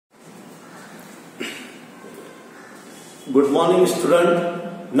Good morning,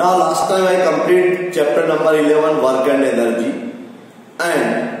 student. Now last time I complete chapter number 11, work and energy,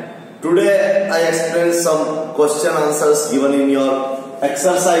 and today I explain some question answers given in your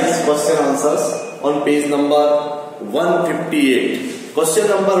exercise question answers on page number 158. Question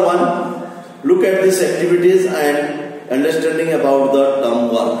number 1. Look at these activities and understanding about the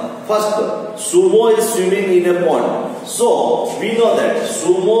term work. First, sumo is swimming in a pond. So we know that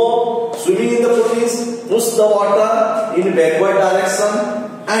sumo swimming in the pond is push the water in backward direction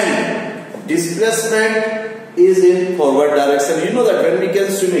and displacement is in forward direction. You know that when we can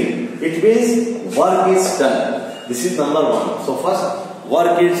swimming, it means work is done. This is number 1. So first,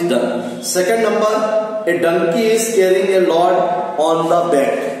 work is done. Second number, a donkey is carrying a load on the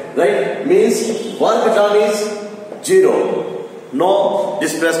back. Right? Means work done is 0. No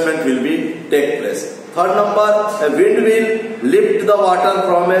displacement will be take place. Third number, a wind will lift the water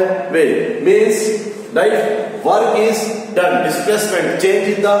from a well. Means right, work is done. Displacement,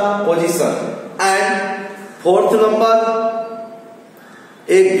 change in the position. And fourth number,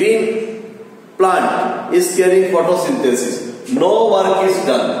 a green plant is carrying photosynthesis. No work is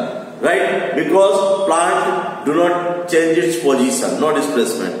done, right? Because plant do not change its position, no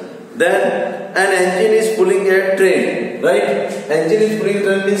displacement. Then an engine is pulling a train, right? Engine is pulling a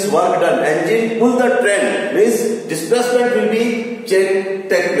train means work done. Engine pull the train means displacement will be take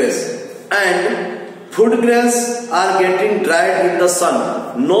place. And food grains are getting dried in the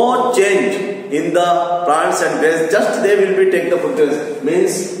sun. No change in the plants and grains. Just they will be take the food grains.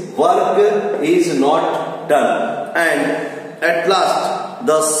 Means work is not done. And at last,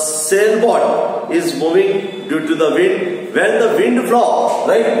 the sailboat is moving due to the wind. When the wind blows,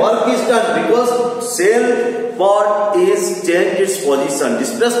 right, work is done because sailboat is changed its position.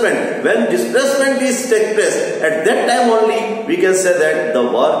 Displacement. When displacement is take place, at that time only we can say that the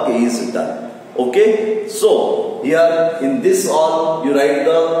work is done. Okay. So here in this all you write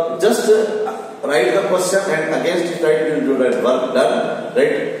the write the question and against it write you do that work done.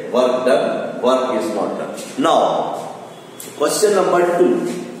 Right. Work done. Work is not done. Now question number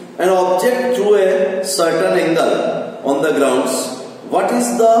 2. An object through a certain angle on the grounds. What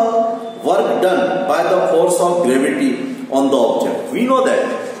is the work done by the force of gravity on the object? We know that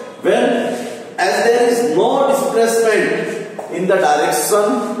when as there is no displacement in the direction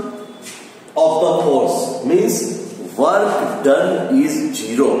of the force, means work done is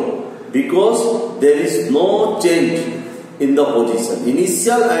 0 because there is no change in the position.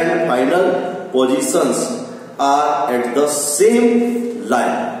 Initial and final positions are at the same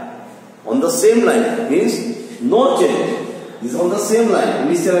line. On the same line means no change. This is on the same line,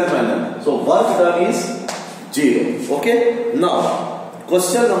 initial and final. So work done is 0. Okay. Now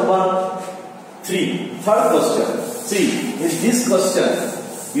question number 3. Third question. See, in this question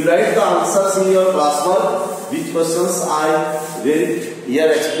you write the answers in your classwork. Which questions I will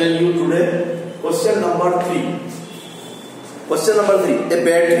here explain you today. Question number 3. Question number 3. A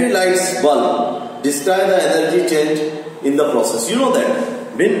battery lights bulb. Describe the energy change in the process. You know that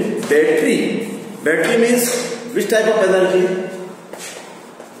when battery means which type of energy?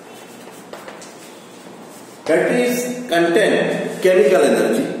 Batteries contain chemical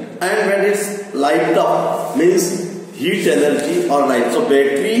energy, and when it's light up means heat energy or light. So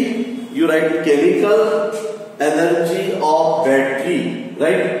battery, you write chemical energy of battery,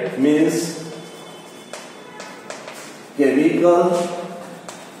 right? Means chemical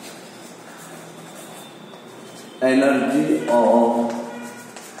energy of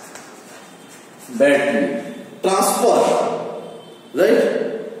battery. Transfer, right?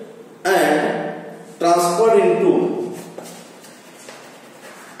 And transfer into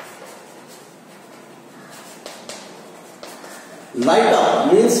light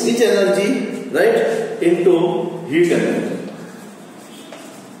up means which energy, right? Into heat energy.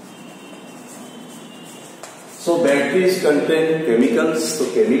 So batteries contain chemicals, so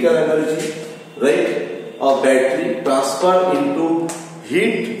chemical energy, right, of battery transferred into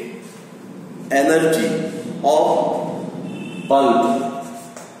heat energy of bulb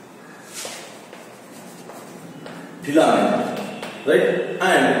filament, right?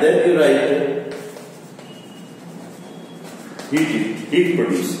 And then you write heat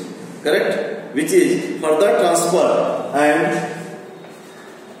produced, correct? Which is further transfer and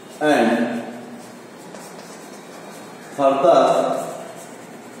further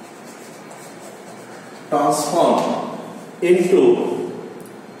transform into,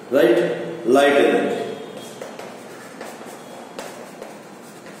 right, light energy.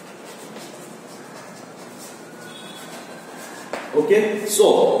 Okay,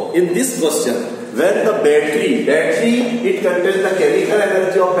 so in this question when the battery it contains the chemical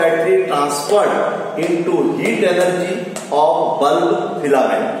energy of battery transferred into heat energy of bulb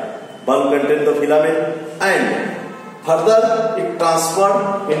filament. Bulb contains the filament and further it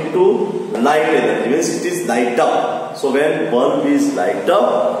transferred into light energy, means it is light up. So when bulb is light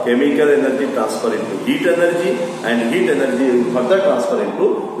up, chemical energy transfer into heat energy and heat energy will further transfer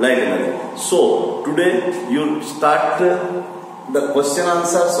into light energy. So today you start the question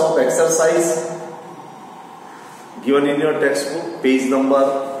answers of exercise given in your textbook, page number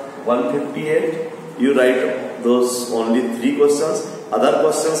 158. You write those only 3 questions. Other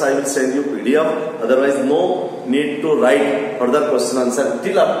questions I will send you PDF. Otherwise, no need to write further question answer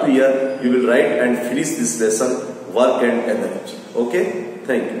till up to here. You will write and finish this lesson, work and energy. Okay?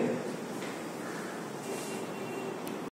 Thank you.